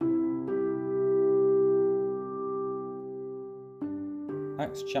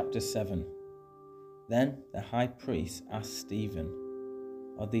Acts chapter 7. Then the high priest asked Stephen,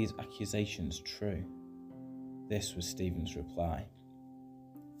 "Are these accusations true?" This was Stephen's reply: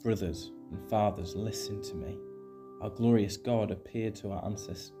 "Brothers and fathers, listen to me. Our glorious God appeared to our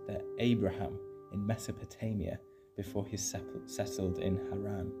ancestor Abraham in Mesopotamia before he settled in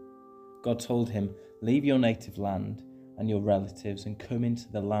Haran. God told him, 'Leave your native land and your relatives and come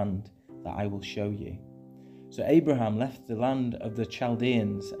into the land that I will show you.' So Abraham left the land of the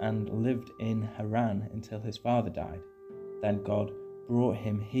Chaldeans and lived in Haran until his father died. Then God brought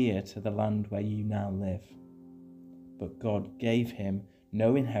him here to the land where you now live. But God gave him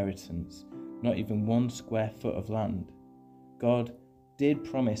no inheritance, not even 1 square foot of land. God did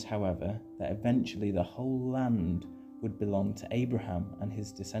promise, however, that eventually the whole land would belong to Abraham and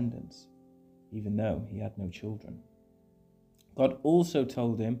his descendants, even though he had no children. God also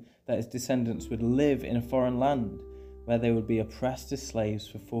told him that his descendants would live in a foreign land where they would be oppressed as slaves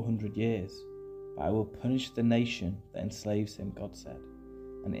for 400 years. But I will punish the nation that enslaves him, God said,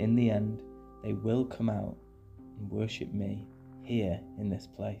 and in the end they will come out and worship me here in this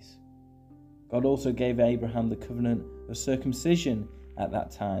place." God also gave Abraham the covenant of circumcision at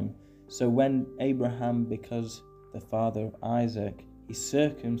that time. So when Abraham became the father of Isaac, he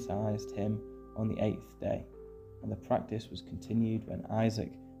circumcised him on the 8th day. And the practice was continued when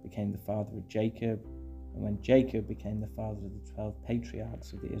Isaac became the father of Jacob, and when Jacob became the father of the 12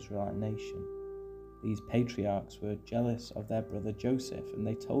 patriarchs of the Israelite nation. These patriarchs were jealous of their brother Joseph, and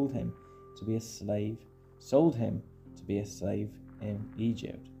they sold him to be a slave in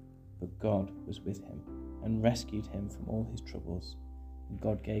Egypt. But God was with him and rescued him from all his troubles, and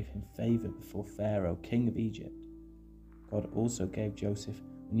God gave him favor before Pharaoh, king of Egypt. God also gave Joseph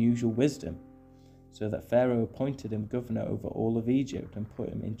unusual wisdom, so that Pharaoh appointed him governor over all of Egypt and put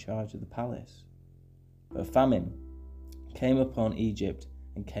him in charge of the palace. But a famine came upon Egypt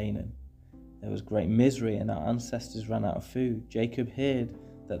and Canaan. There was great misery, and our ancestors ran out of food. Jacob heard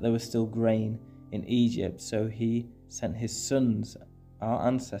that there was still grain in Egypt, so he sent his sons, our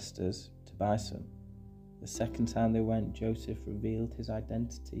ancestors, to buy some. The second time they went, Joseph revealed his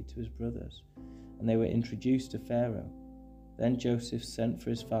identity to his brothers, and they were introduced to Pharaoh. Then Joseph sent for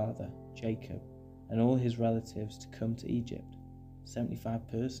his father, Jacob, and all his relatives to come to Egypt, 75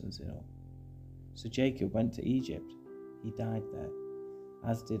 persons in all. So Jacob went to Egypt. He died there,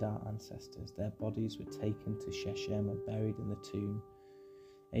 as did our ancestors. Their bodies were taken to Shechem and buried in the tomb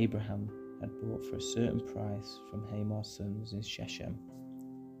Abraham had bought for a certain price from Hamar's sons in Shechem.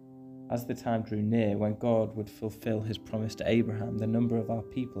 As the time drew near when God would fulfill his promise to Abraham, the number of our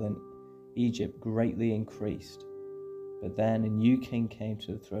people in Egypt greatly increased. But then a new king came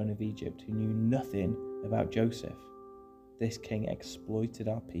to the throne of Egypt who knew nothing about Joseph. This king exploited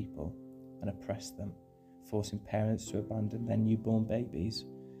our people and oppressed them, forcing parents to abandon their newborn babies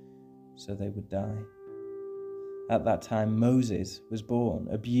so they would die. At that time, Moses was born,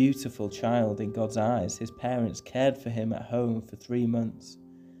 a beautiful child in God's eyes. His parents cared for him at home for 3 months.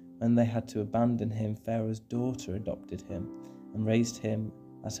 When they had to abandon him, Pharaoh's daughter adopted him and raised him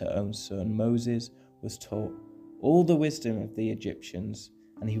as her own son. Moses was taught all the wisdom of the Egyptians,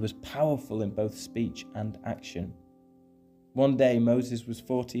 and he was powerful in both speech and action. One day, Moses was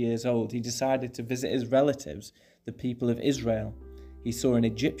 40 years old. He decided to visit his relatives, the people of Israel. He saw an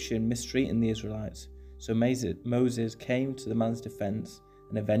Egyptian mistreating the Israelites. So Moses came to the man's defense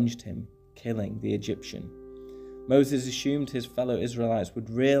and avenged him, killing the Egyptian. Moses assumed his fellow Israelites would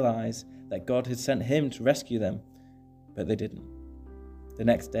realize that God had sent him to rescue them, but they didn't. The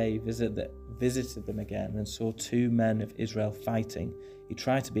next day, he visited them again and saw 2 men of Israel fighting. He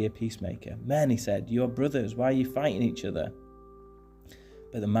tried to be a peacemaker. "Men," he said, "you are brothers. Why are you fighting each other?"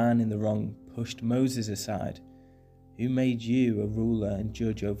 But the man in the wrong pushed Moses aside. "Who made you a ruler and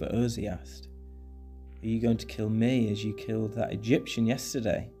judge over us?" he asked. "Are you going to kill me as you killed that Egyptian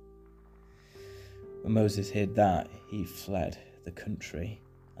yesterday?" When Moses heard that, he fled the country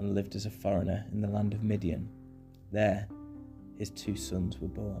and lived as a foreigner in the land of Midian. There, his 2 sons were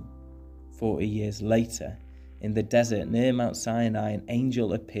born. 40 years later, in the desert near Mount Sinai, an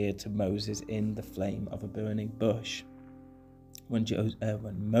angel appeared to Moses in the flame of a burning bush. When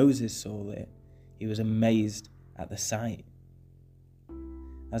Moses saw it, he was amazed at the sight.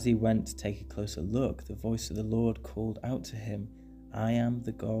 As he went to take a closer look, the voice of the Lord called out to him, "I am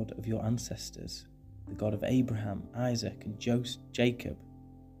the God of your ancestors, the God of Abraham, Isaac, and Jacob."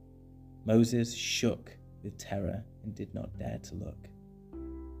 Moses shook with terror and did not dare to look.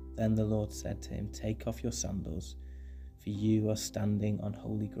 Then the Lord said to him, "Take off your sandals, for you are standing on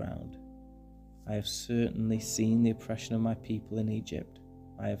holy ground. I have certainly seen the oppression of my people in Egypt.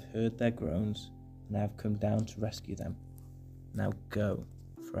 I have heard their groans, and I have come down to rescue them. Now go,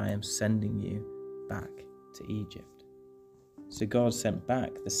 for I am sending you back to Egypt." So God sent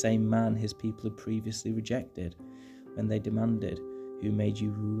back the same man his people had previously rejected when they demanded, "Who made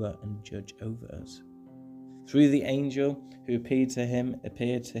you ruler and judge over us?" Through the angel who appeared to him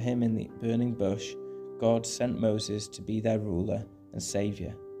in the burning bush, God sent Moses to be their ruler and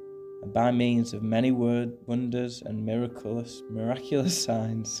saviour. And by means of many wonders and miraculous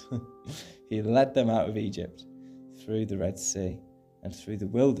signs, he led them out of Egypt, through the Red Sea, and through the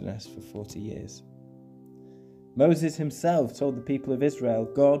wilderness for 40 years. Moses himself told the people of Israel,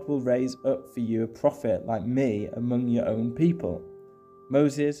 "God will raise up for you a prophet like me among your own people."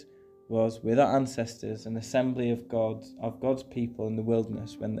 Moses was with our ancestors an assembly of God's people in the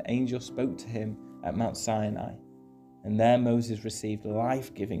wilderness when the angel spoke to him at Mount Sinai. And there Moses received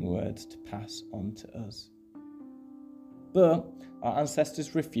life-giving words to pass on to us. But our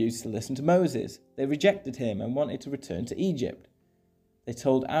ancestors refused to listen to Moses. They rejected him and wanted to return to Egypt. They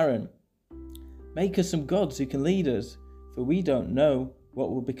told Aaron, "Make us some gods who can lead us, for we don't know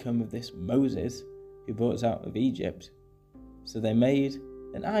what will become of this Moses who brought us out of Egypt." So they made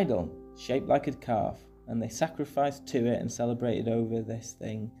an idol shaped like a calf, and they sacrificed to it and celebrated over this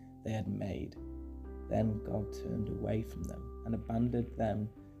thing they had made. Then God turned away from them and abandoned them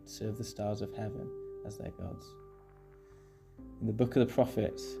to serve the stars of heaven as their gods. In the book of the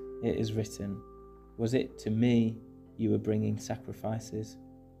prophets, it is written, "Was it to me you were bringing sacrifices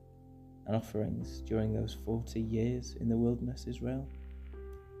and offerings during those 40 years in the wilderness, Israel?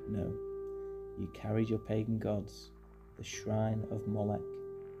 No, you carried your pagan gods, the shrine of Molech,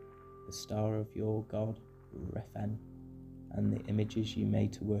 the star of your god Rephan, and the images you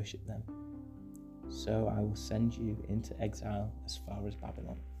made to worship them. So I will send you into exile as far as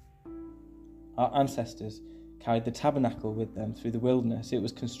Babylon." Our ancestors carried the tabernacle with them through the wilderness. It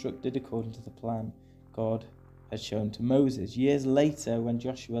was constructed according to the plan God had shown to Moses. Years later, when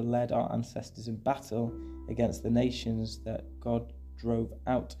Joshua led our ancestors in battle against the nations that God drove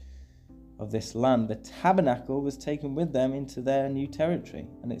out of this land, the tabernacle was taken with them into their new territory,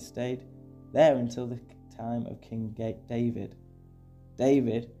 and it stayed there until the time of King David.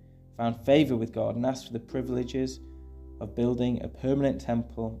 David found favor with God and asked for the privileges of building a permanent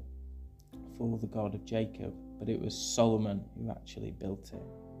temple for the God of Jacob, but it was Solomon who actually built it.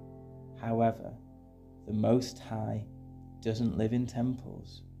 However, the Most High doesn't live in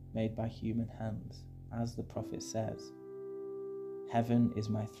temples made by human hands. As the prophet says, "Heaven is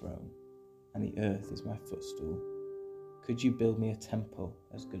my throne, and the earth is my footstool. Could you build me a temple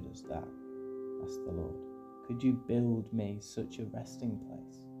as good as that?" asked the Lord. "Could you build me such a resting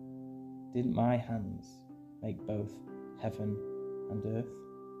place? Didn't my hands make both heaven and earth?"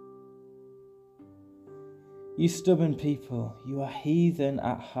 You stubborn people, you are heathen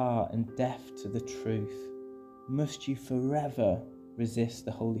at heart and deaf to the truth. Must you forever resist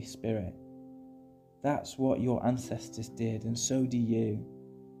the Holy Spirit? That's what your ancestors did, and so do you.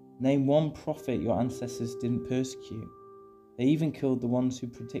 Name one prophet your ancestors didn't persecute. They even killed the ones who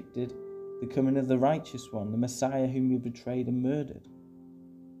predicted the coming of the righteous one, the Messiah whom you betrayed and murdered.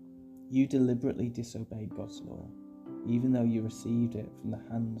 You deliberately disobeyed God's law, even though you received it from the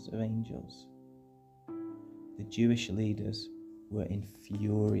hands of angels. The Jewish leaders were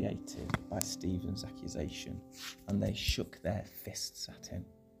infuriated by Stephen's accusation, and they shook their fists at him.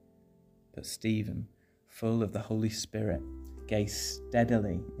 But Stephen, full of the Holy Spirit, gazed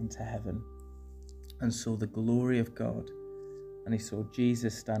steadily into heaven and saw the glory of God, and he saw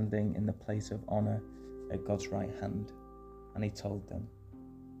Jesus standing in the place of honor at God's right hand, and he told them,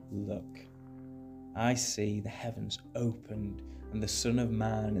 "Look, I see the heavens opened and the Son of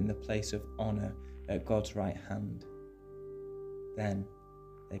Man in the place of honor at God's right hand." Then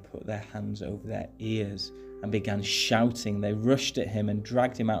they put their hands over their ears and began shouting. They rushed at him and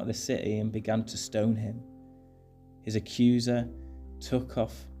dragged him out of the city and began to stone him. His accuser took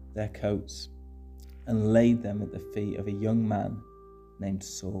off their coats and laid them at the feet of a young man named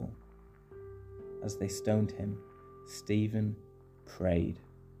Saul. As they stoned him, Stephen prayed,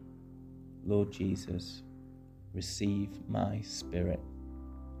 "Lord Jesus, receive my spirit."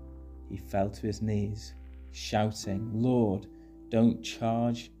 He fell to his knees, shouting, "Lord, don't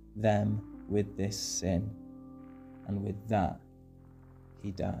charge them with this sin." And with that,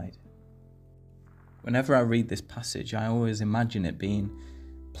 he died. Whenever I read this passage, I always imagine it being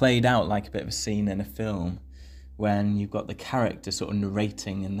played out like a bit of a scene in a film, when you've got the character sort of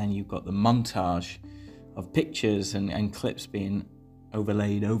narrating, and then you've got the montage of pictures and clips being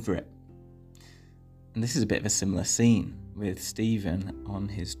overlaid over it. And this is a bit of a similar scene with Stephen on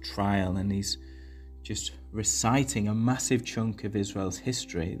his trial, and he's just reciting a massive chunk of Israel's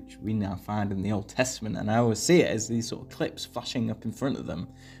history, which we now find in the Old Testament. And I always see it as these sort of clips flashing up in front of them,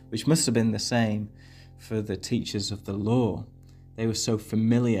 which must have been the same for the teachers of the law. They were so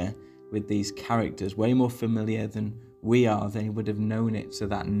familiar with these characters, way more familiar than we are. They would have known it to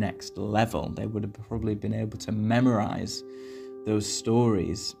that next level. They would have probably been able to memorize those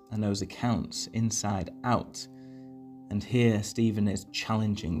stories and those accounts inside out. And here Stephen is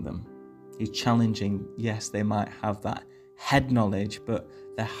challenging them. He's challenging, yes, they might have that head knowledge, but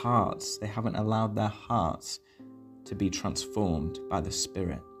their hearts, they haven't allowed their hearts to be transformed by the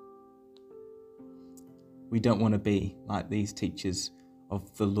Spirit. We don't want to be like these teachers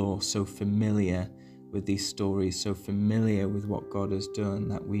of the law, so familiar with these stories, so familiar with what God has done,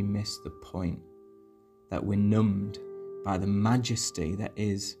 that we miss the point, that we're numbed by the majesty that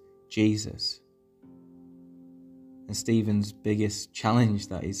is Jesus. And Stephen's biggest challenge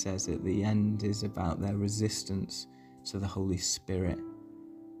that he says at the end is about their resistance to the Holy Spirit.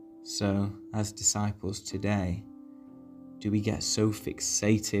 So, as disciples today, do we get so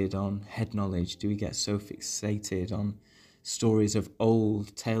fixated on head knowledge? Do we get so fixated on stories of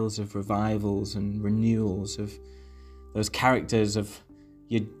old, tales of revivals and renewals of those characters of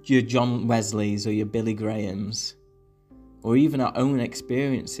your John Wesleys or your Billy Grahams, or even our own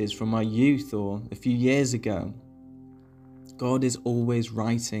experiences from our youth or a few years ago? God is always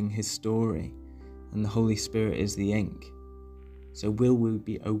writing his story, and the Holy Spirit is the ink. So will we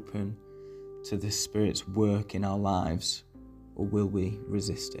be open to the Spirit's work in our lives, or will we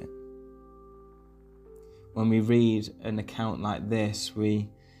resist it? When we read an account like this, we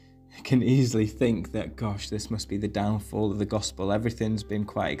can easily think that, gosh, this must be the downfall of the gospel. Everything's been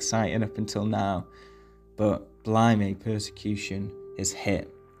quite exciting up until now, but blimey, persecution is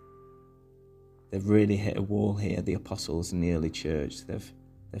hit. They've really hit a wall here, the apostles in the early church.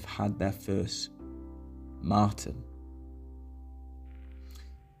 They've had their first martyrdom.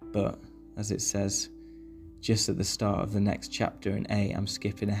 But as it says just at the start of the next chapter in 8, I'm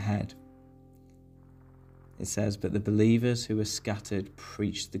skipping ahead. It says, but the believers who were scattered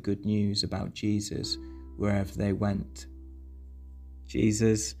preached the good news about Jesus wherever they went.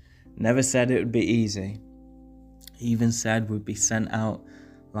 Jesus never said it would be easy. He even said we'd be sent out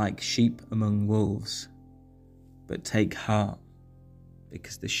like sheep among wolves. But take heart,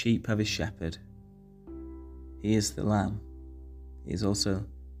 because the sheep have a shepherd. He is the lamb. He is also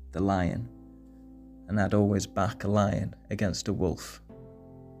the lion. And I'd always back a lion against a wolf.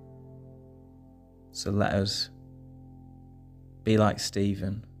 So let us be like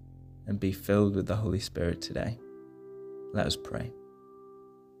Stephen and be filled with the Holy Spirit today. Let us pray.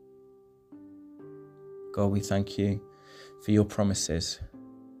 God, we thank you for your promises.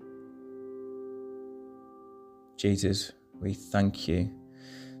 Jesus, we thank you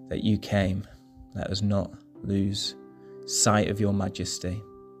that you came. Let us not lose sight of your majesty.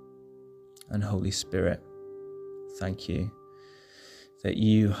 And Holy Spirit, thank you that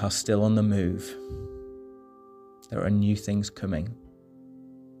you are still on the move. There are new things coming.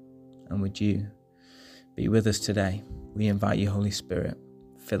 And would you be with us today? We invite you, Holy Spirit,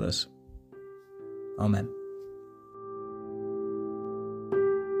 fill us. Amen.